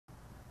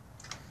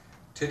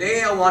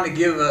Today I want to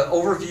give an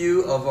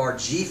overview of our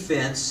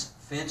G-Fence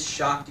fence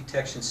shock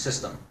detection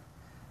system.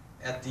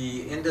 At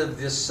the end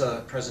of this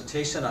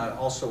presentation, I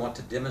also want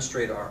to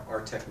demonstrate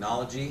our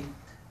technology.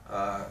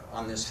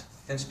 On this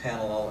fence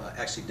panel, I'll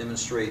actually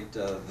demonstrate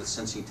the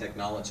sensing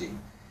technology.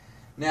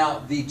 Now,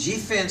 the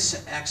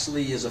G-Fence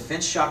actually is a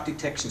fence shock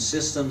detection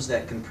system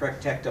that can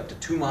protect up to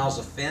 2 miles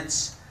of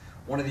fence.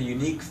 One of the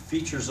unique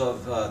features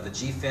of the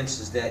G-Fence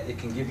is that it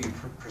can give you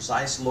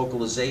precise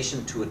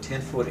localization to a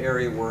 10-foot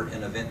area where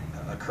an event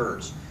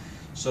occurs.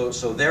 So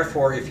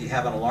therefore, if you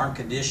have an alarm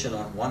condition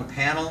on one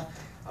panel,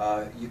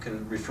 you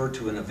can refer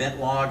to an event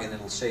log and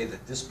it'll say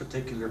that this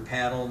particular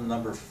panel,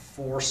 number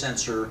 4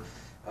 sensor,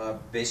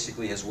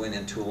 basically has went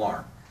into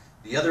alarm.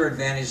 The other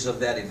advantage of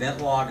that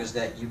event log is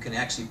that you can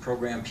actually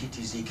program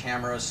PTZ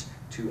cameras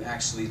to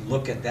actually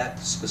look at that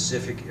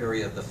specific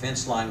area of the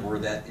fence line where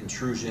that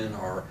intrusion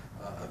or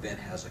event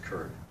has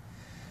occurred.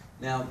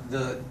 Now,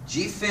 the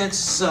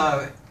G-Fence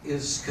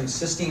is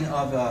consisting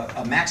of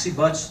a maxi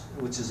bunch,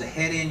 which is a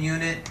head-in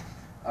unit,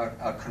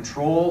 a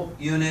control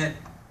unit,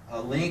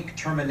 a link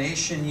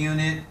termination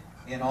unit,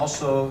 and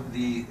also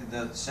the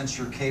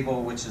sensor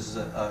cable, which is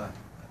an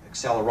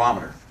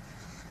accelerometer.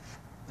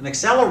 An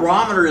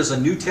accelerometer is a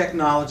new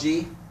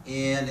technology,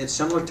 and it's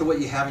similar to what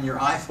you have in your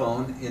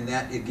iPhone in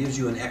that it gives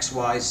you an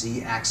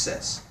XYZ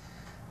axis.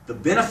 The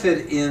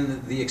benefit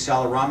in the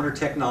accelerometer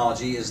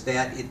technology is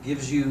that it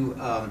gives you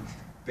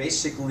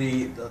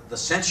basically the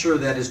sensor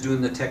that is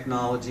doing the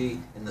technology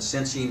and the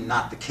sensing,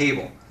 not the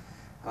cable.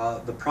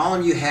 The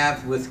problem you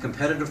have with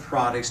competitive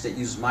products that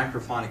use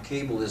microphonic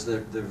cable is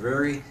they're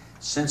very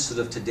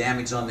sensitive to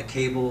damage on the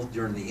cable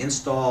during the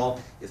install.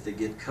 If they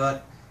get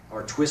cut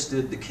or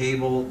twisted, the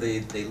cable,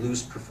 they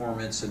lose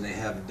performance and they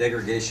have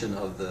degradation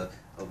of the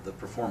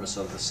performance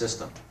of the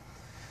system.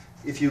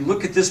 If you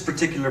look at this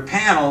particular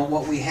panel,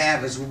 what we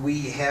have is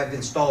we have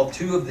installed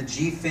 2 of the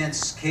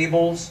G-Fence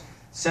cables,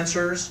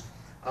 sensors,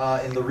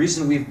 and the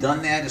reason we've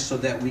done that is so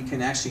that we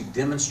can actually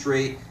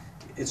demonstrate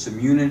its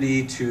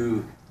immunity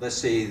to, let's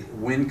say,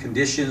 wind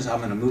conditions. I'm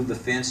going to move the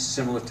fence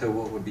similar to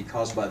what would be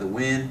caused by the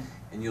wind,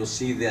 and you'll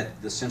see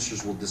that the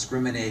sensors will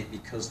discriminate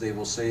because they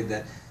will say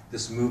that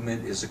this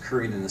movement is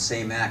occurring in the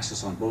same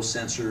axis on both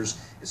sensors.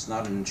 It's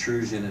not an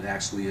intrusion, it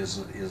actually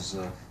is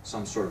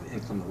some sort of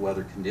inclement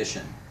weather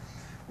condition.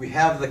 We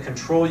have the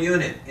control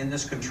unit. In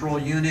this control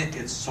unit,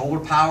 it's solar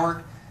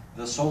powered.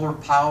 The solar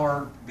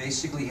power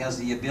basically has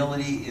the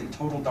ability in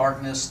total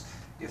darkness,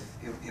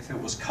 if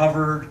it was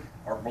covered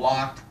or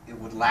blocked, it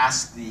would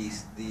last the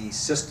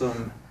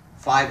system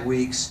 5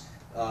 weeks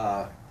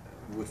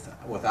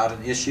without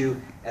an issue.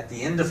 At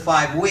the end of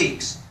 5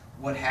 weeks,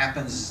 what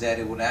happens is that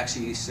it would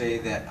actually say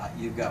that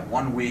you've got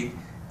 1 week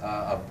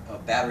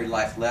of battery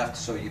life left,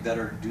 so you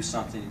better do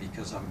something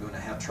because I'm going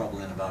to have trouble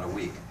in about a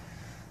week.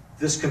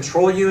 This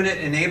control unit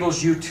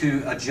enables you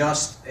to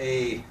adjust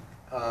a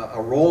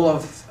roll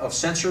of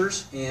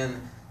sensors,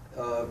 and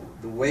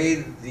the way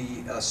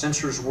the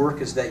sensors work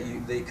is that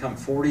they come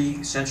 40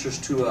 sensors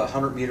to a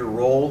 100-meter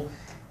roll,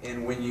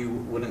 and when you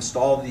would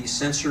install these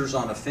sensors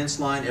on a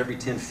fence line every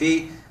 10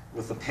 feet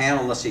with a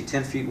panel, let's say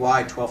 10 feet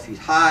wide, 12 feet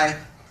high,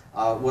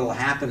 what will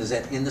happen is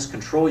that in this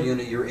control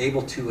unit you're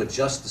able to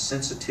adjust the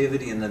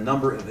sensitivity and the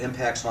number of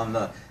impacts on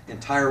the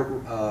entire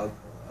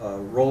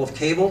roll of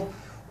cable.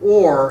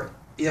 Or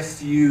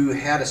if you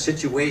had a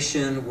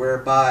situation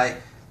whereby,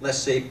 let's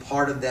say,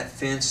 part of that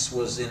fence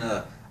was in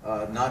a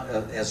not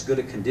as good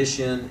a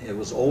condition, it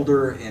was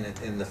older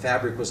and the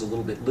fabric was a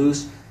little bit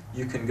loose,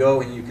 you can go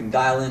and you can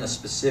dial in a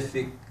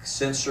specific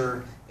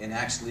sensor and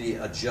actually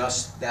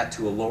adjust that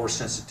to a lower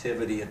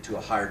sensitivity and to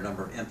a higher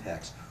number of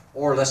impacts.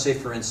 Or let's say,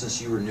 for instance,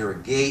 you were near a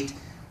gate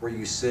where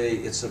you say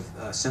it's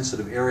a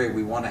sensitive area,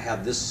 we want to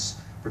have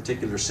this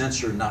particular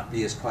sensor not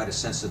be quite as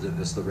sensitive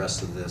as the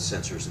rest of the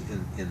sensors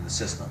in the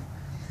system.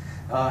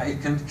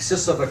 It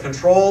consists of a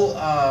control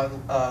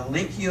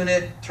link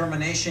unit,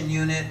 termination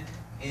unit,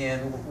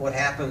 and what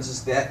happens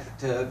is that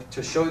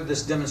to show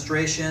this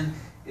demonstration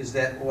is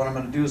that what I'm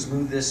going to do is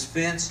move this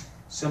fence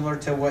similar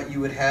to what you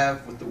would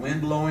have with the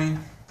wind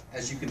blowing.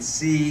 As you can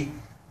see,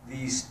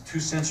 these 2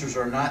 sensors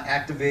are not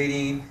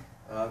activating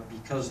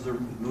because they're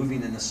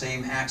moving in the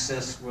same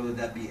axis, whether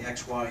that be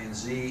X, Y, and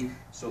Z.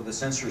 So the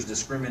sensor is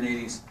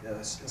discriminating,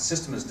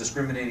 system is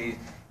discriminating,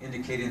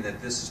 indicating that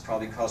this is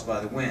probably caused by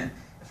the wind.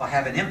 If I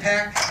have an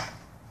impact,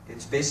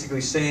 it's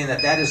basically saying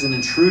that that is an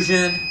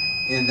intrusion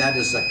and that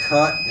is a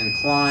cut and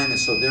climb, and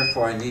so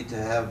therefore I need to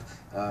have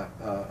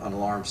an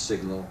alarm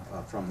signal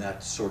from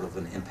that sort of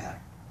an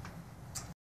impact.